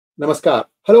Namaskar.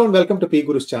 Hello and welcome to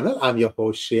𝗣𝗚𝘂𝘁𝑆 channel. I'm your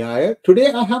host Sree Iyer.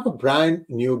 Today I have a brand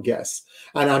new guest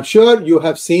and I'm sure you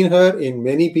have seen her in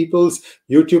many people's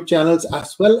YouTube channels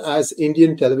as well as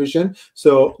Indian television.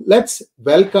 So let's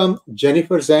welcome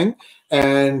Jennifer Zeng.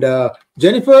 And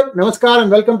Jennifer, Namaskar and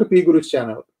welcome to 𝗣𝗚𝘁𝑆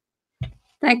channel.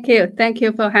 Thank you. Thank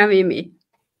you for having me.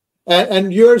 And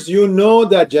viewers, you know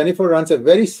that Jennifer runs a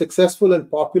very successful and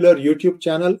popular YouTube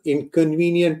channel,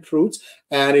 Inconvenient Truths.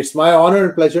 And it's my honor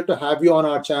and pleasure to have you on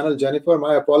our channel, Jennifer.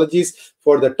 My apologies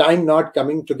for the time not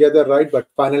coming together, right? But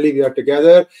finally, we are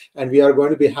together and we are going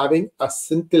to be having a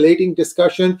scintillating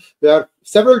discussion. There are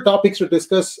several topics to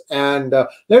discuss. And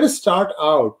let us start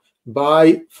out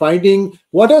by finding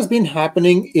what has been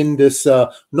happening in this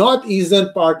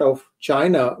northeastern part of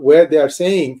China, where they are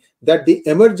saying that the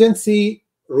emergency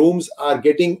rooms are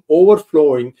getting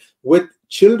overflowing with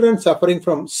children suffering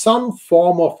from some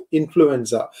form of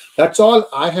influenza. That's all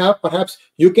I have. Perhaps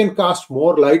you can cast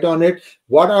more light on it.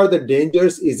 What are the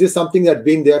dangers? Is this something that's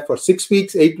been there for 6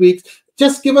 weeks, 8 weeks?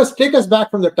 Just take us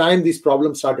back from the time these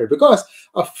problems started. Because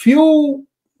a few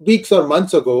weeks or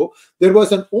months ago, there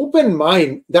was an open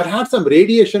mine that had some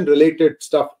radiation-related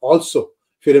stuff also,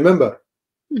 if you remember.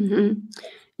 Mm-hmm.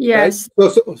 Yes.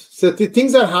 Right? So the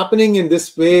things are happening in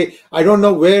this way. I don't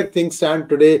know where things stand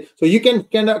today. So you can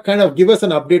kind of give us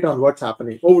an update on what's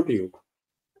happening. Over to you.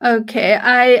 Okay.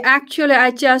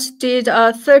 I just did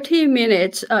a 30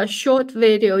 minutes short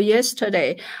video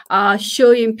yesterday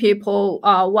showing people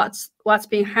what's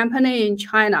been happening in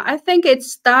China. I think it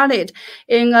started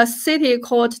in a city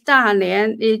called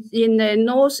𝗤𝙗𝘗 in the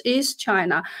northeast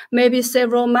China, maybe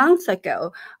several months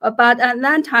ago. But at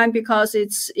that time, because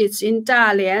it's in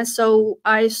𝗤𝙗𝘗, so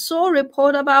I saw a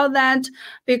report about that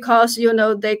because, you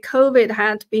know, the COVID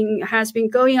has been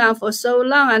going on for so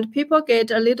long and people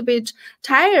get a little bit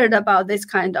tired about this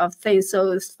kind of thing.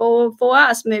 So for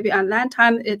us, maybe at that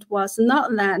time, it was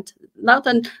not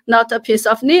a piece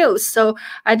of news. So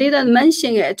I didn't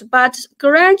mention it, but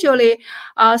gradually,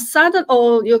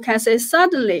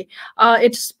 suddenly,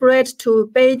 it spread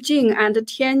to Beijing and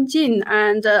Tianjin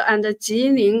and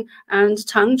Jilin and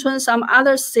Changchun, some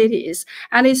other cities,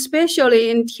 and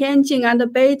especially in Tianjin and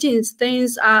Beijing,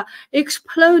 things are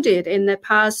exploded in the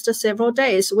past several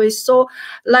days. We saw,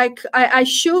 like I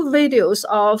show videos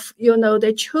of, you know,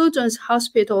 the children's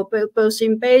hospital both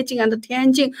in Beijing and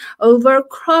Tianjin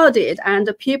overcrowded, and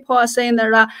people are saying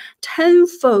there are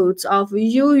tenfolds of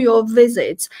usual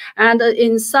visits, and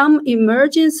in some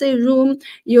emergency room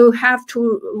you have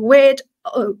to wait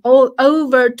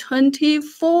over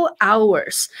 24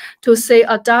 hours to see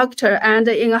a doctor. And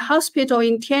in a hospital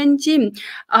in Tianjin,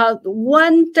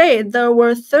 one day there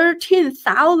were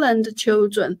 13,000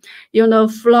 children, you know,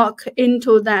 flock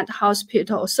into that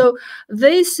hospital. So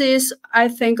this is, I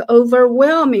think,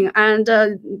 overwhelming. And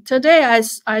today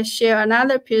I share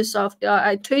another piece of,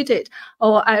 I tweeted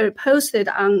or I posted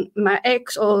on my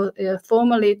X or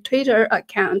formerly Twitter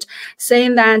account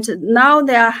saying that now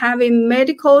they are having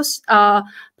medical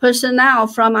personnel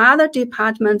from other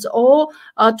departments or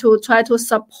to try to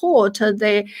support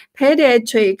the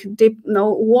pediatric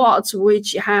wards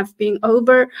which have been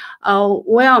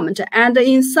overwhelmed. And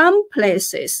in some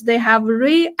places, they have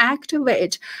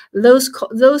reactivated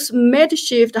those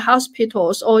makeshift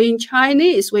hospitals, or in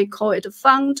Chinese, we call it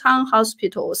𝗤𝗚𝘗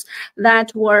hospitals,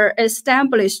 that were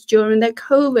established during the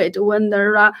COVID when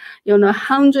there are, you know,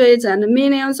 hundreds and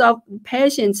millions of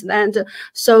patients. And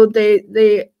so they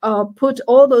put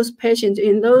all those patients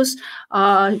in those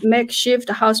makeshift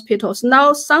hospitals.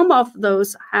 Now some of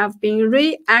those have been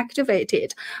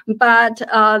reactivated, but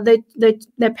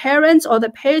the parents or the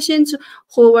patients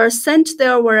who were sent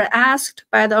there were asked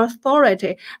by the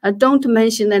authority, don't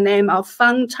mention the name of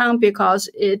𝗤𝗚𝘗 because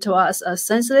it was a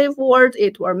sensitive word.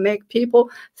 It will make people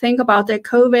think about the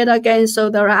COVID again. So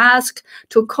they were asked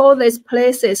to call these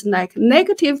places like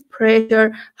negative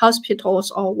pressure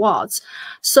hospitals or wards.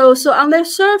 So on the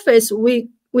surface, we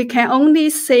can only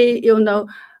see, you know,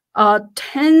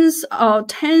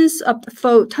 tenfold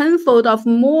of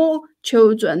more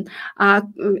children,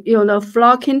 you know,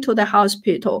 flocking to the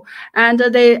hospital, and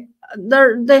the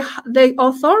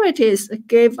authorities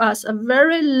gave us a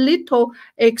very little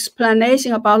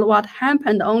explanation about what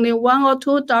happened. Only 1 or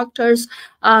 2 doctors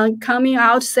coming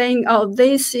out saying, oh,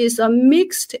 this is a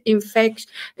mixed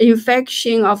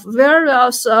infection of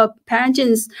various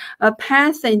pathogens,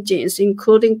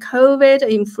 including COVID,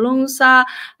 influenza,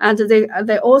 and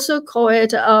they also call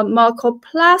it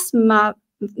mycoplasma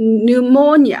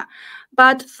pneumonia.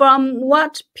 But from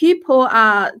what people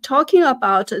are talking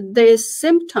about, these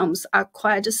symptoms are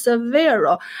quite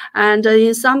severe. And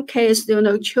in some cases,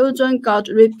 children got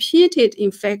repeated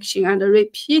infection and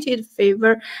repeated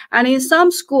fever. And in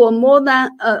some school, more than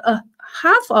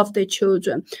half of the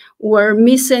children were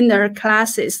missing their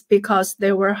classes because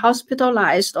they were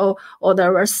hospitalized or they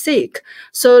were sick.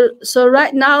 So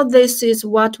right now, this is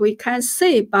what we can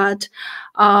see. But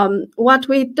what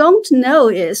we don't know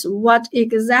is what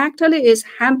exactly is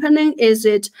happening. Is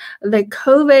it the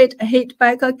COVID hit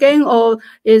back again, or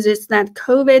is it that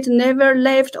COVID never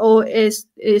left, or is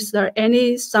there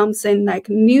any something like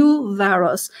new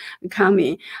virus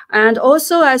coming? And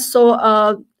also I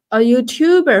saw a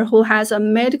YouTuber who has a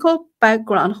medical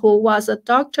background, who was a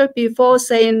doctor before,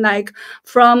 saying like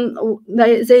from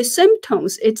the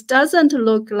symptoms, it doesn't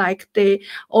look like the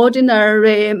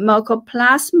ordinary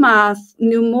mycoplasma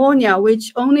pneumonia,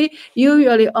 which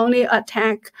usually only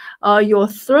attack your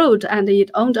throat and it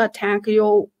won't attack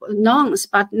your lungs.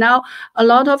 But now a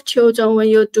lot of children, when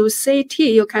you do CT,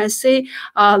 you can see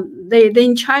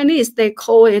in Chinese they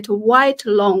call it white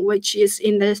lung, which is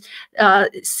in the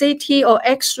CT or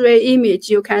X-ray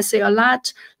image. You can see a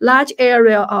large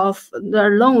area of the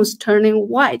lungs turning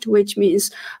white, which means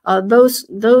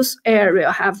those area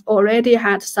have already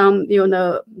had some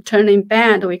turning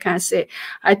bad. We can say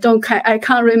I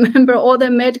can't remember all the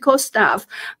medical stuff,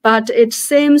 but it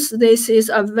seems this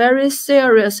is a very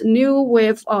serious new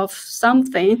wave of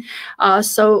something.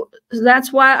 So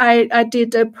that's why I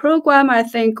did a program. I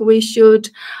think we should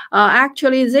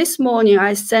actually this morning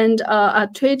I sent a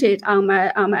tweeted on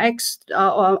my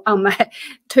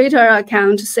Twitter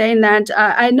account saying that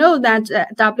I know that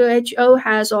WHO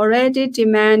has already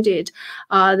demanded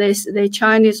the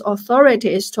Chinese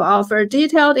authorities to offer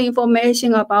detailed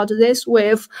information about this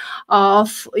wave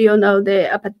of the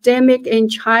epidemic in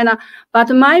China. But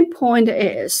my point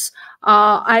is,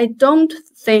 I don't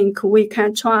think we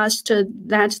can trust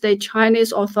that the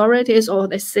Chinese authorities or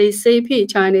the 𝗖𝗎𝘃,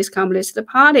 Chinese Communist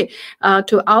Party,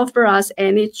 to offer us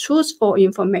any truthful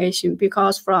information,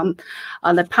 because from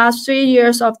the past 3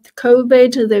 years of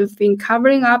COVID, they've been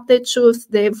covering up the truth.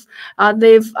 They've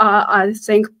I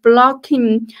think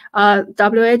blocking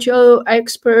WHO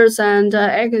experts and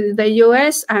the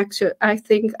US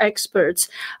experts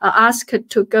asked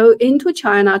to go into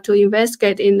China to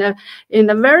investigate in the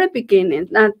very beginning.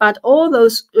 But all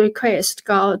those requests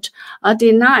got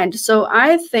denied. So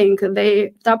I think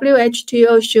the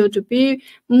WHO should be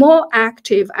more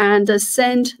active and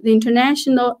send the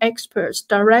international experts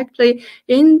directly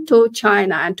into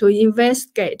China and to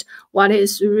investigate what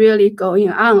is really going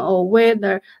on, or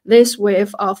whether this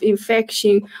wave of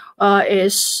infection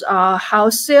is how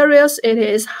serious it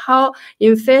is, how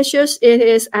infectious it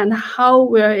is, and how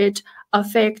will it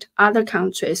affect other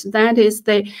countries. That is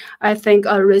I think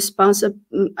a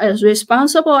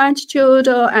responsible attitude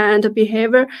and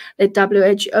behavior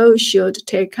the WHO should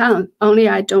take on. Only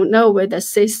I don't know whether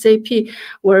𝗖𝗎𝘃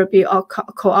will be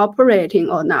cooperating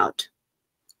or not.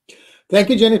 Thank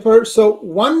you, Jennifer. So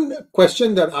one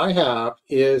question that I have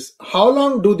is, how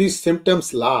long do these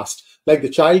symptoms last? Like the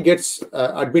child gets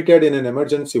admitted in an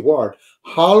emergency ward.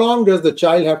 How long does the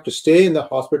child have to stay in the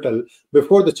hospital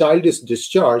before the child is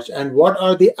discharged, and what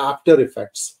are the after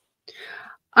effects?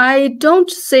 I don't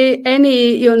see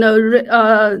any, you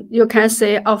can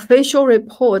say official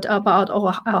report about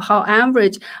or how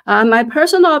average. My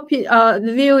personal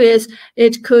view is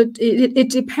it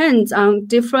depends on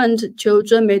different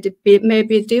children,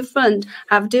 maybe different,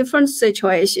 have different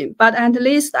situation. But at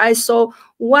least I saw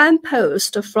one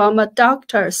post from a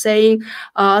doctor saying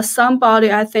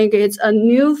somebody, I think it's a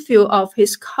nephew of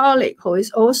his colleague who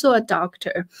is also a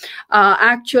doctor,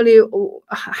 actually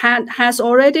has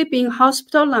already been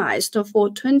hospitalized for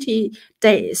 20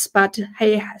 days, but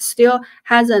he still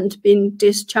hasn't been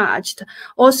discharged.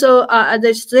 Also,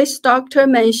 this doctor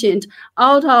mentioned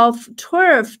out of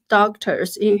 12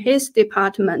 doctors in his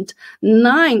department,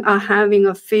 9 are having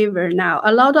a fever now.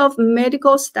 A lot of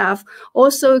medical staff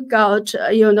also got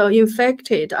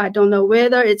infected. I don't know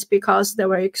whether it's because they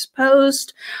were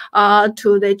exposed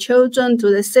to the children, to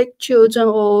the sick children,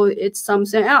 or it's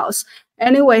something else.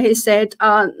 Anyway, he said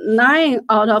 9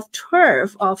 out of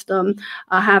 12 of them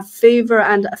have fever,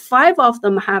 and 5 of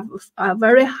them have a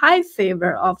very high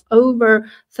fever of over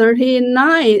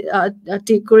 39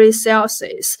 degrees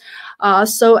Celsius.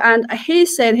 And he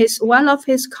said one of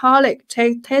his colleagues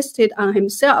tested on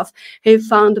himself. He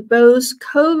found both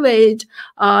COVID,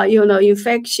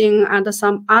 infection and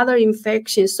some other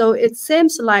infections. So it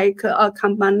seems like a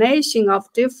combination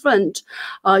of different,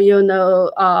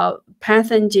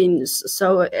 pathogens.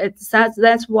 So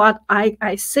that's what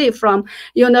I see from,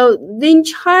 in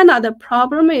China. The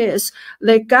problem is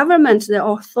the government, the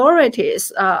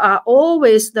authorities are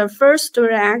always, the first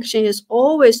reaction is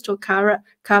always to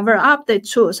cover up the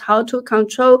truth, how to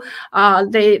control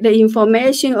the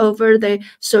information over the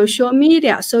social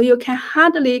media. So you can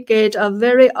hardly get a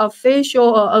very official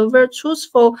or over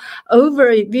truthful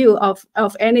overview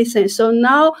of anything. So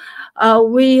now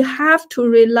we have to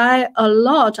rely a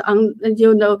lot on,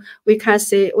 we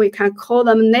can call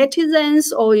them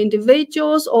netizens or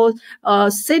individuals or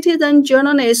citizen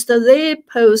journalists. They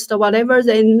post whatever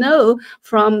they know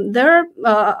from their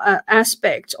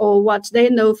aspect, or what they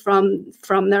know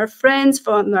from their friends,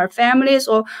 from their families,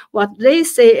 or what they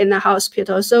see in the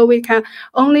hospital. So we can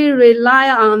only rely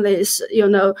on this,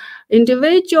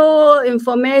 individual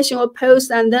information or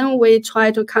posts, and then we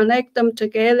try to connect them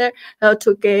together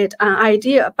to get an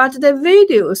idea. But the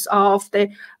videos of the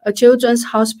children's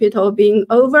hospital being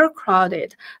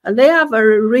overcrowded, they are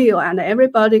very real, and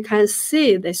everybody can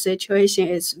see the situation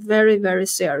is very, very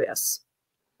serious.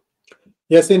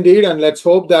 Yes, indeed. And let's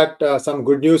hope that some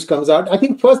good news comes out. I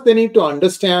think first they need to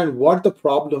understand what the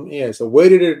problem is. So where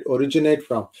did it originate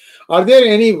from? Are there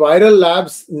any viral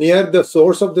labs near the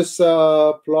source of this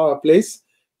place,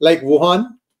 like Wuhan?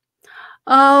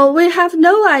 We have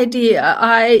no idea.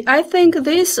 I think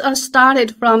this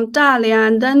started from Dalian,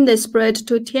 and then they spread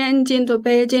to Tianjin, to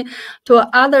Beijing, to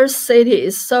other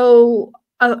cities. So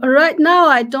right now,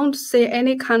 I don't see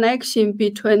any connection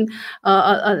between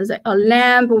a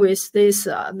lab with this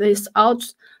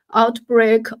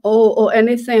outbreak or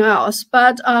anything else.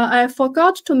 But I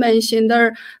forgot to mention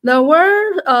there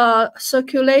were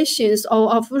circulations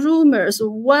of rumors.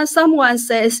 When someone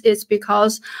says it's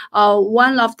because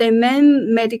one of the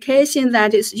main medication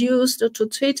that is used to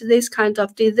treat this kind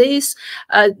of disease,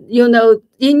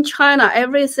 in China,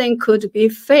 everything could be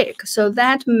fake. So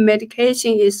that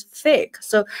medication is fake.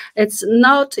 So it's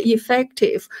not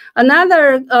effective.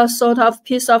 Another sort of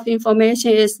piece of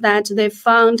information is that they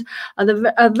found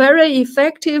a very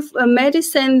effective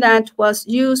medicine that was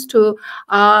used to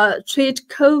treat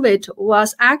COVID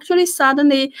was actually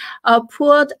suddenly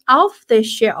pulled off the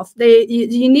shelf.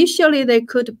 Initially they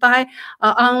could buy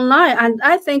online, and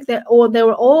I think they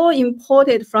were all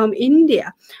imported from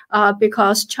India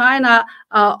because China.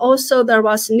 Also, there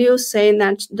was news saying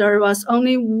that there was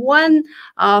only one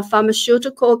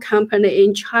pharmaceutical company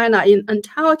in China, in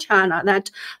entire China,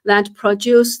 that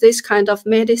produced this kind of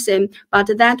medicine.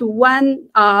 But that one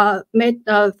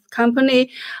company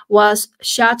was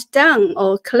shut down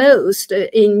or closed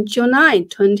in July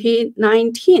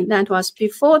 2019. That was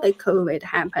before the COVID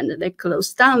happened. They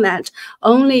closed down that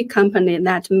only company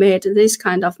that made this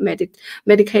kind of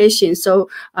medication. So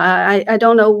I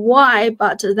don't know why,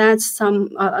 but that's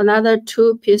another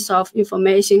two piece of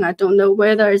information. I don't know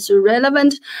whether it's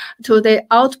relevant to the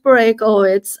outbreak or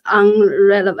it's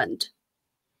irrelevant.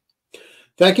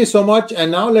 Thank you so much.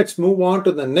 And now let's move on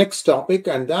to the next topic,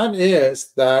 and that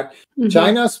is that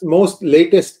China's most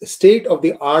latest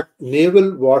state-of-the-art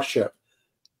naval warship.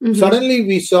 Suddenly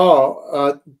we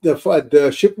saw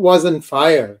the ship was on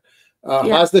fire.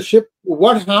 Has the ship,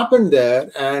 what happened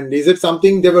there? And is it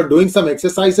something they were doing some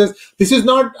exercises? This is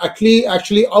not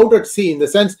actually out at sea, in the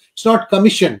sense it's not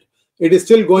commissioned. It is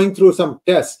still going through some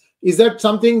tests. Is that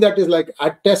something that is like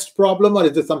a test problem, or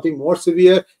is it something more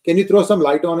severe? Can you throw some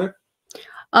light on it?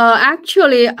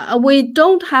 Actually, we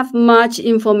don't have much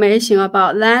information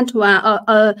about that one.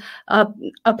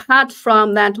 Apart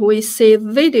from that, we see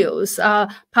videos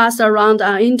pass around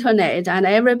on internet, and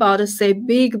everybody say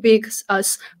big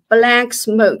black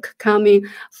smoke coming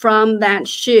from that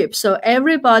ship. So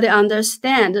everybody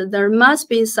understand there must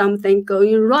be something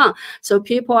going wrong. So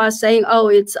people are saying, oh,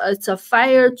 it's a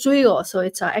fire drill, so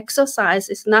it's an exercise,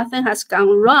 nothing has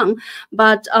gone wrong.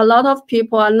 But a lot of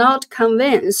people are not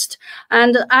convinced.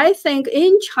 And I think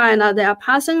in China, they are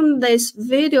passing this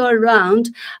video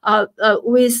around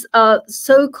with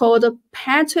so-called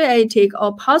patriotic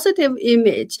or positive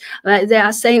image. Like they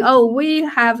are saying, oh, we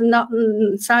have not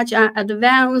such an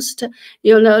advanced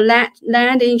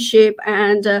landing ship,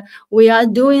 and we are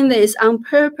doing this on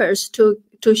purpose to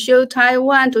to show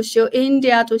Taiwan, to show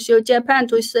India, to show Japan,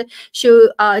 to show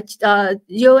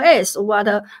US what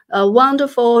a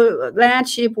wonderful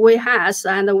landship we have,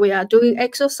 and we are doing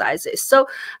exercises. So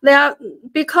they are,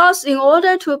 because in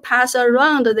order to pass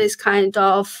around this kind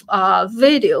of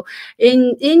video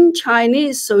in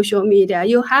Chinese social media,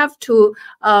 you have to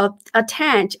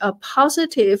attach a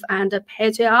positive and a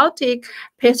patriotic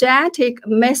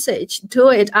message to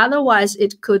it. Otherwise,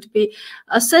 it could be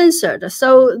censored.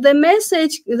 So the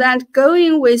message that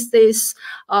going with these,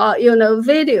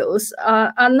 videos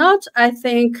are not, I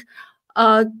think,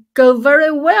 go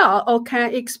very well or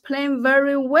can explain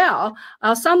very well.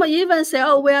 Some even say,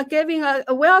 oh, we are giving a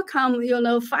welcome,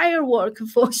 firework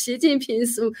for Xi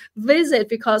Jinping's visit,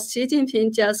 because Xi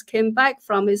Jinping just came back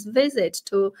from his visit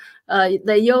to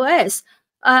the US.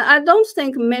 I don't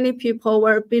think many people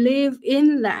will believe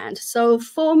in that. So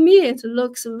for me, it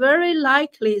looks very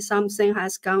likely something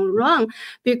has gone wrong,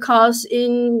 because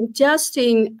in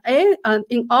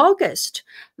August,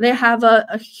 they have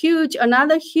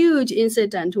another huge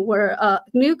incident where a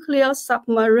nuclear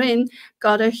submarine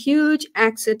got a huge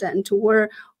accident where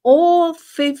all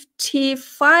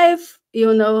 55,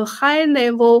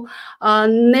 high-level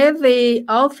Navy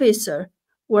officers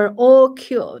were all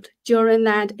killed during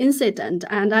that incident.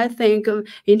 And I think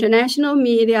international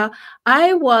media,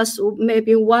 I was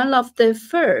maybe one of the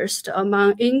first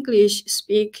among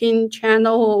English-speaking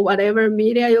channel or whatever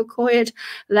media you call it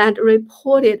that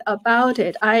reported about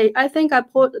it. I think I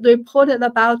reported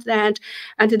about that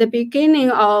at the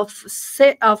beginning of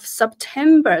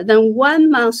September. Then 1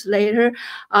 month later,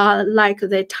 like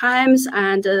the Times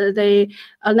and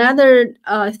another,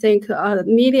 I think,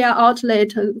 media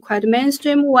outlet, quite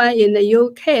mainstream one in the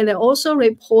UK, they also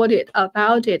reported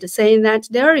about it, saying that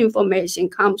their information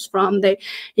comes from the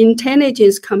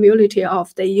intelligence community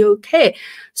of the UK.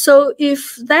 So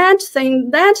if that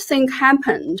thing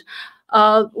happened,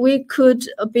 we could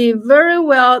be very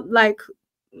well like,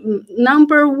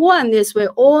 number one is, we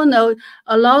all know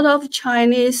a lot of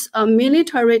Chinese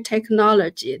military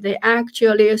technology, they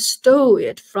actually stole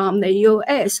it from the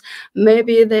US.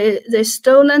 Maybe the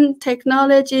stolen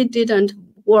technology didn't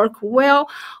work well,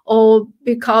 or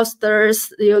because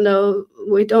there's,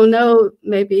 we don't know,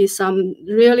 maybe some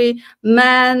really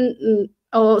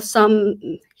or some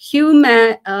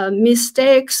human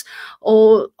mistakes,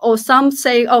 or some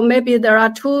say, oh, maybe there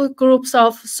are two groups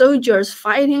of soldiers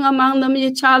fighting among them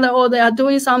each other, or they are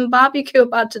doing some barbecue,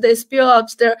 but they spill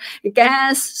out their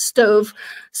gas stove.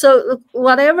 So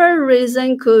whatever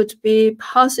reason could be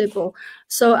possible.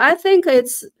 So I think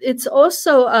it's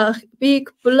also a big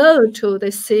blow to the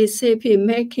𝗖𝗎𝗎,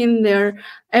 making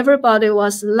everybody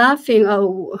was laughing,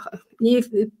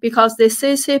 because the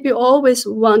𝗖𝗎𝗎 always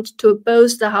want to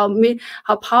boast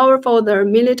how powerful their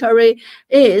military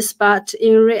is, but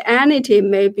in reality,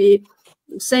 maybe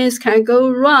things can go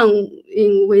wrong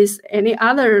with any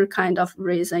other kind of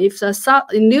reason. If the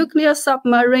nuclear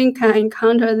submarine can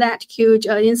encounter that huge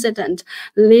incident,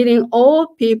 leading all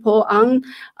people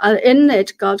in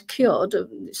it got killed,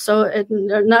 so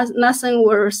nothing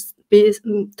will be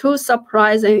too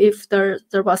surprising if there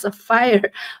was a fire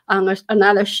on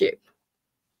another ship.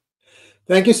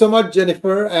 Thank you so much,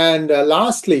 Jennifer. And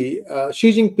lastly,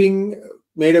 Xi Jinping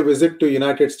made a visit to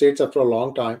United States after a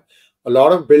long time. A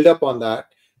lot of build-up on that.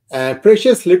 And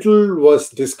precious little was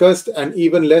discussed and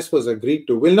even less was agreed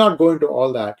to. We'll not go into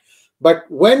all that. But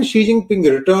when Xi Jinping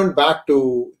returned back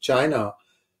to China,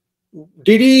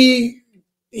 did he,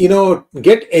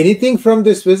 get anything from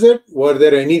this visit? Were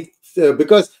there any,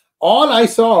 because all I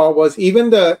saw was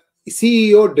even the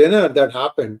CEO dinner that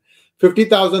happened,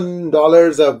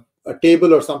 $50,000 a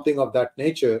table or something of that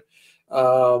nature.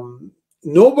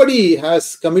 Nobody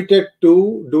has committed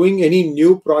to doing any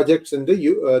new projects in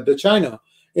the China.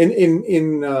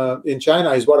 In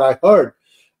China is what I heard.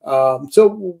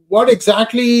 So what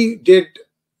exactly did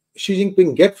Xi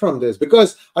Jinping get from this?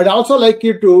 Because I'd also like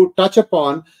you to touch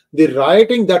upon the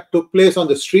rioting that took place on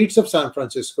the streets of San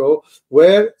Francisco,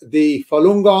 where the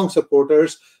Falun Gong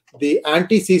supporters, the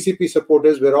anti-CCP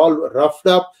supporters were all roughed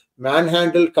up,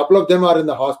 manhandled. A couple of them are in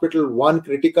the hospital, one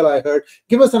critical, I heard.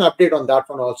 Give us an update on that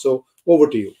one also. Over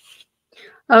to you.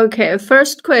 Okay,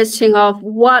 first question of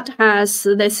what has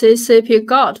the 𝗖𝗎𝗎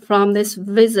got from this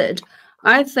visit?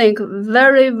 I think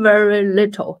very, very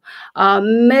little.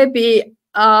 Maybe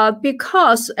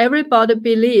because everybody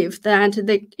believed that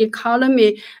the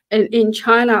economy in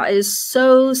China is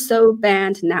so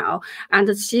bad now, and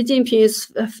Xi Jinping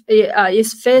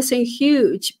is facing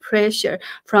huge pressure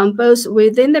from both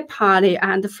within the party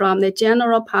and from the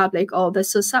general public or the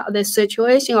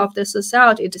situation of the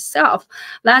society itself.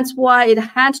 That's why it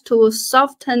had to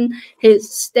soften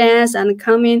his stance and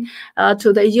coming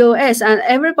to the U.S. and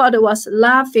everybody was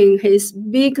laughing his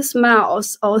big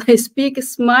smiles or his big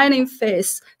smiling faces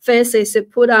he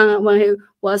put on when he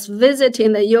was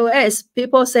visiting the U.S.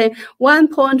 People say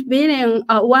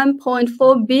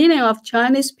 1.4 billion of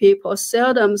Chinese people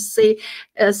seldom see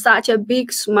such a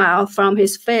big smile from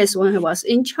his face when he was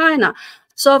in China.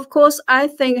 So of course, I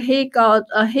think he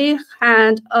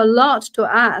had a lot to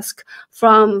ask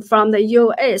from the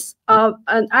U.S.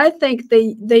 And I think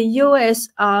the U.S.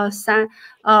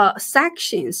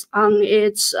 sanctions on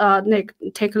its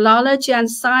technology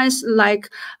and science, like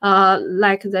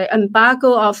the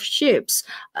embargo of ships,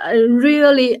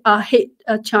 really hit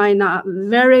China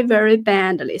very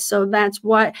badly. So that's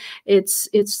why it's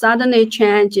suddenly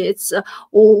changed its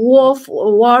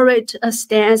worried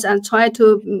stance and try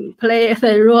to play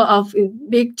the role of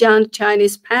big giant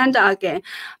Chinese panda again.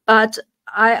 But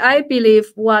I believe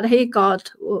what he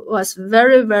got was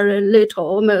very little,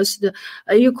 almost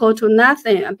equal to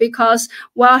nothing, because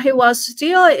while he was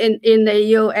still in the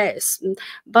U.S.,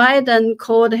 Biden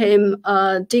called him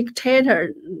a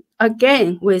dictator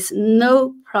again with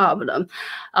no problem.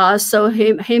 So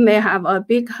he may have a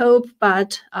big hope,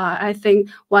 but I think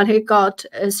what he got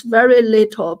is very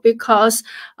little, because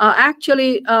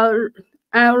actually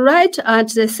right at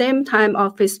the same time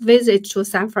of his visit to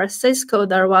San Francisco,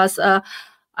 there was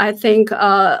I think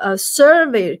a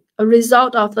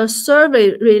result of the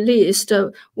survey released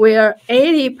where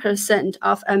 80%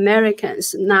 of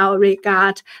Americans now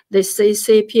regard the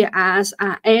CCP as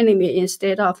an enemy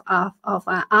instead of an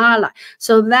ally.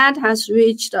 So that has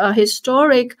reached a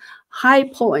historic high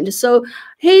point. So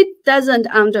he doesn't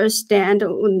understand,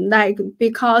 like,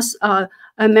 because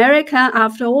America,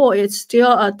 after all, is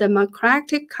still a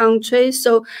democratic country.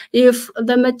 So if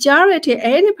the majority,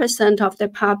 80% of the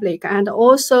public, and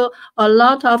also a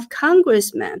lot of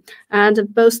congressmen,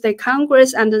 and both the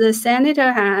Congress and the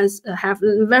Senator have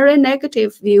very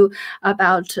negative view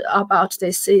about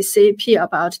the CCP,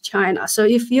 about China. So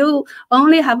if you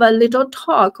only have a little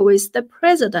talk with the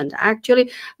president, actually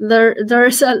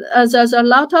there's a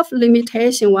lot of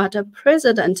limitation what a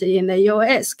president in the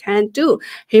U.S. can do.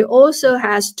 He also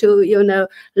has to,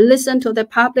 listen to the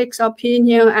public's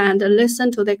opinion and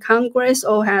listen to the Congress,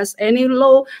 or has any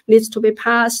law needs to be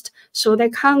passed through the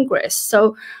Congress.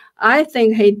 So I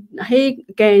think he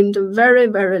gained very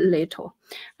little.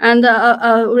 And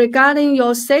regarding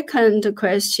your second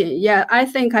question, yeah, I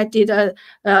think I did a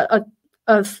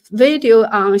video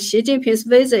on Xi Jinping's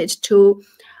visit to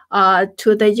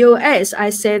the U.S. I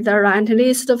said there are at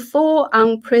least 4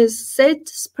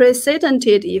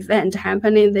 unprecedented events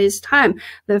happening this time.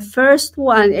 The first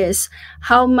one is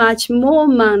how much more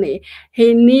money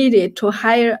he needed to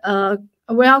hire a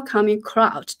welcoming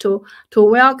crowd to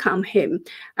welcome him.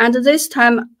 And this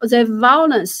time, the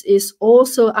violence is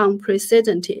also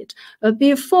unprecedented.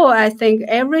 Before, I think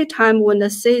every time when the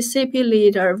CCP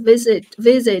leader visit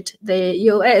the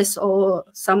U.S. or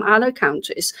some other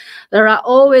countries, there are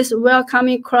always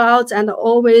welcoming crowds and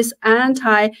always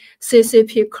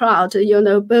anti-CCP crowd,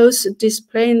 both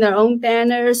displaying their own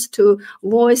banners to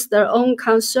voice their own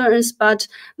concerns, but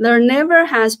there never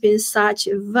has been such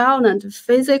violent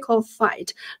physical fight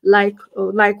like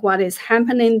what is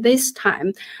happening this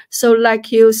time. So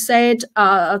like you said,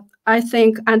 I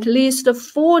think at least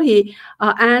 40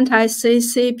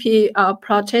 anti-CCP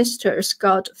protesters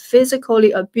got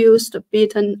physically abused,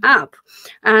 beaten up.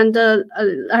 And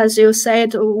as you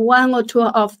said, 1 or 2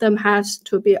 of them has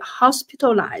to be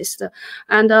hospitalized.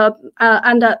 And a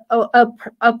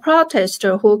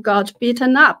protester who got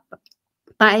beaten up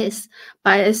by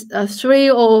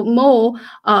 3 or more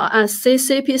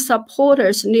CCP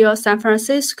supporters near San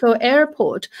Francisco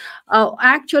airport.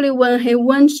 Actually, when he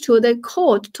went to the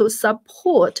court to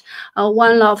support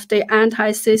one of the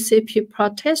anti-CCP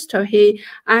protesters, he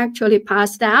actually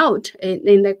passed out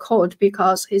in the court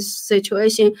because his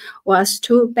situation was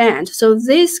too bad. So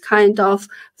this kind of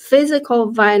physical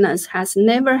violence has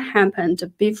never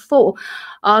happened before.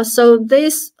 So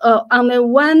this, on the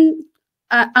one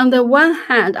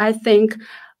hand, I think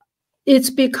it's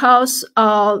because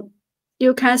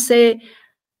you can say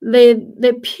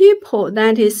the people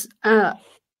that is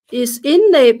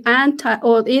in the anti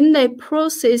or in the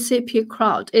pro-CCP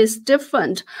crowd is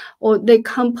different, or the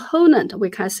component, we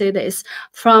can say this,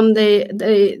 from the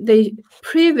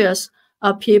previous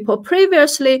people.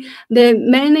 Previously, they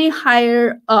mainly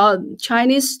hire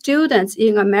Chinese students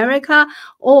in America,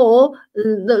 or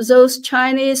those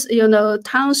Chinese,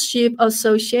 township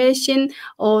association,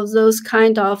 or those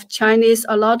kind of Chinese,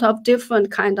 a lot of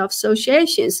different kind of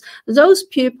associations. Those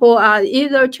people are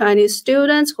either Chinese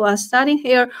students who are studying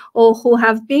here or who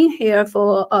have been here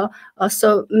for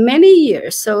so many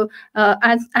years. So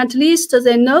at least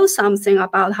they know something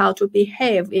about how to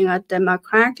behave in a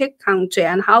democratic country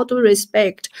and how to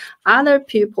respect other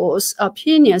people's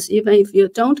opinions. Even if you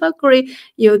don't agree,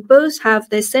 you both have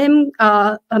the same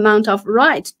amount of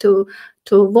right to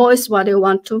voice what you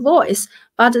want to voice.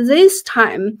 But this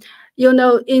time,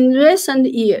 in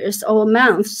recent years or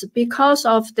months, because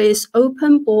of this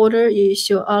open border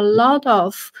issue, a lot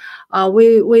of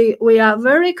we are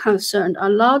very concerned. A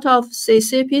lot of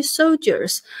𝗖𝗍𝘃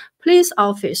soldiers, police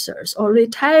officers, or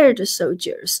retired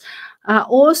soldiers are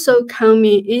also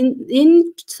coming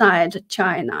inside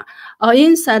China or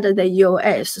inside the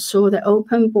U.S. through the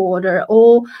open border.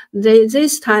 Or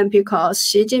this time, because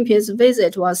Xi Jinping's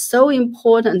visit was so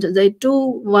important, they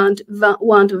do want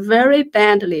very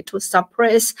badly to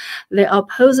suppress the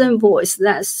opposing voice.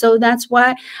 That's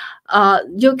why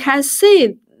you can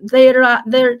see they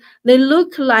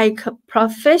look like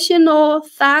professional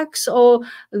thugs, or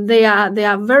they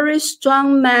are very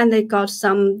strong men. They got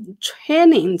some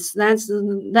trainings.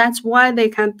 That's why they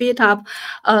can beat up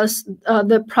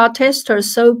the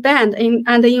protesters so bad.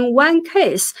 And in one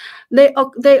case, they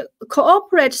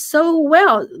cooperate so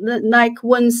well. Like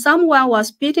when someone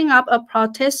was beating up a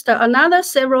protester, another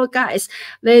several guys,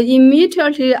 they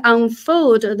immediately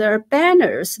unfold their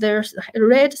banners, their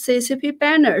red 𝗖𝗍𝘃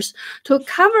banners, to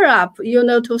cover up,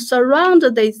 to surround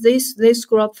this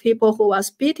group of people who was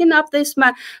beating up this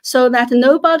man, so that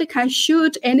nobody can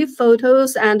shoot any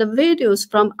photos and videos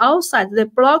from outside. They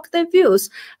block the views.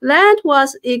 That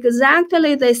was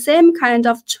exactly the same kind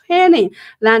of training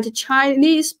that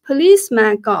Chinese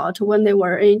policemen got when they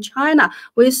were in China.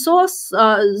 We saw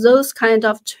those kind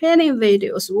of training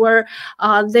videos where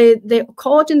they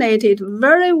coordinated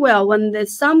very well. When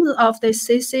some of the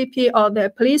𝗖𝗍𝘃 or the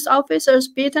police officers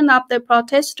beaten up the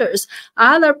protesters,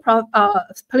 other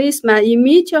policemen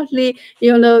immediately,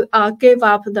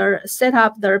 set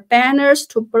up their banners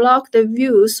to block the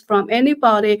views from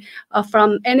anybody's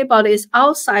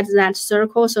outside that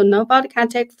circle, so nobody can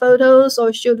take photos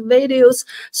or shoot videos.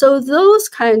 So those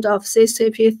kind of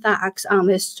𝗖𝗍𝘃 thugs on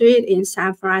the street in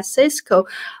San Francisco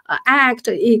act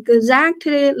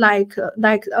exactly like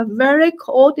a very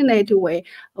coordinated way,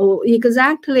 or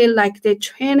exactly like the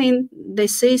training the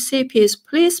𝗖𝗍𝘃's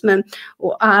policemen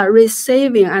are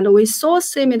receiving. And we saw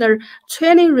similar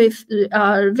training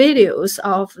videos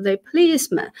of the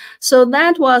policemen. So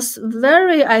that was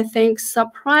very, I think,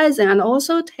 surprising, and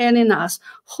also telling us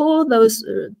who those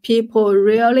people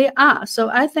really are. So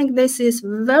I think this is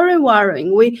very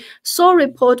worrying. We saw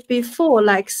report before,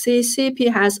 like 𝗖𝗍𝘃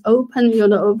has opened,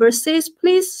 overseas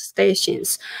police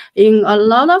stations in a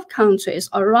lot of countries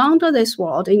around this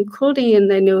world, including in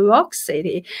the New York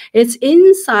City. It's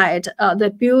inside the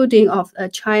building of a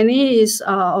Chinese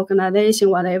organization,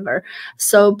 whatever.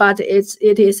 So, but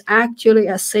it is actually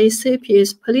a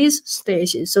𝗖𝗍𝘃's police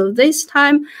station. So this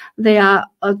time they are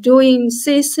doing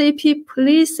𝗖𝗍𝘃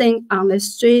policing on the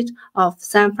street of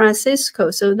San Francisco.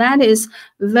 So that is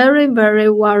very, very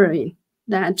worrying,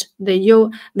 that they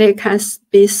can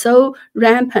be so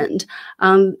rampant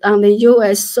on the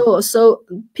U.S. soil. So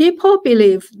people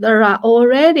believe there are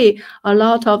already a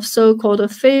lot of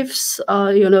so-called fifth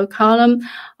column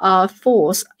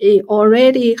force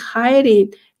already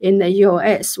hiding in the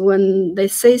U.S. When the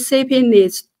𝗖𝗍𝘃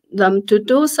needs them to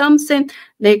do something,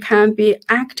 they can be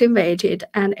activated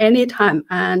at any time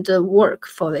and work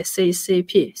for the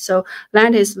𝗖𝗍𝘃. So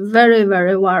that is very,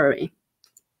 very worrying.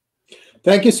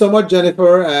 Thank you so much,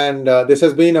 Jennifer. And this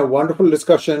has been a wonderful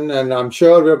discussion. And I'm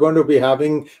sure we're going to be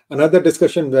having another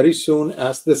discussion very soon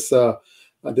as this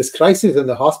crisis in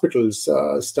the hospitals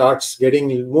starts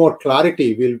getting more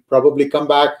clarity. We'll probably come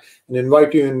back and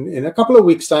invite you in a couple of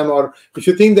weeks' time. Or if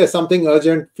you think there's something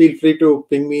urgent, feel free to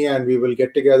ping me and we will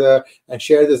get together and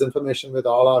share this information with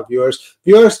all our viewers.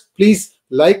 Viewers, please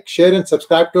like, share, and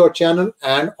subscribe to our channel,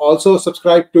 and also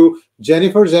subscribe to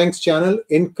Jennifer Zeng's channel,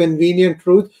 Inconvenient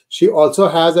Truth. She also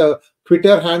has a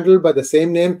Twitter handle by the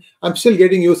same name. I'm still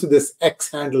getting used to this X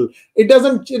handle. It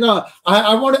doesn't,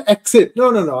 I want to exit. No.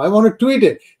 I want to tweet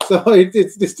it. So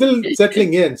it's still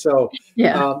settling in. So,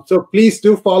 yeah. So please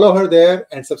do follow her there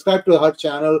and subscribe to her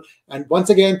channel. And once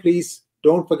again, please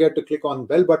don't forget to click on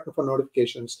bell button for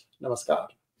notifications. Namaskar.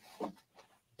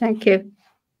 Thank you.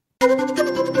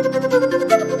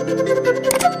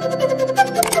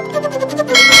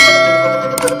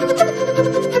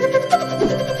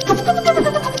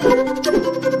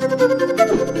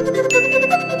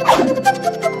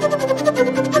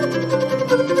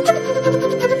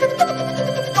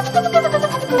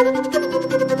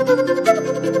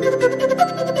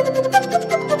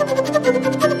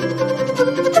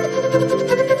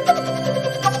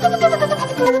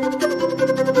 you.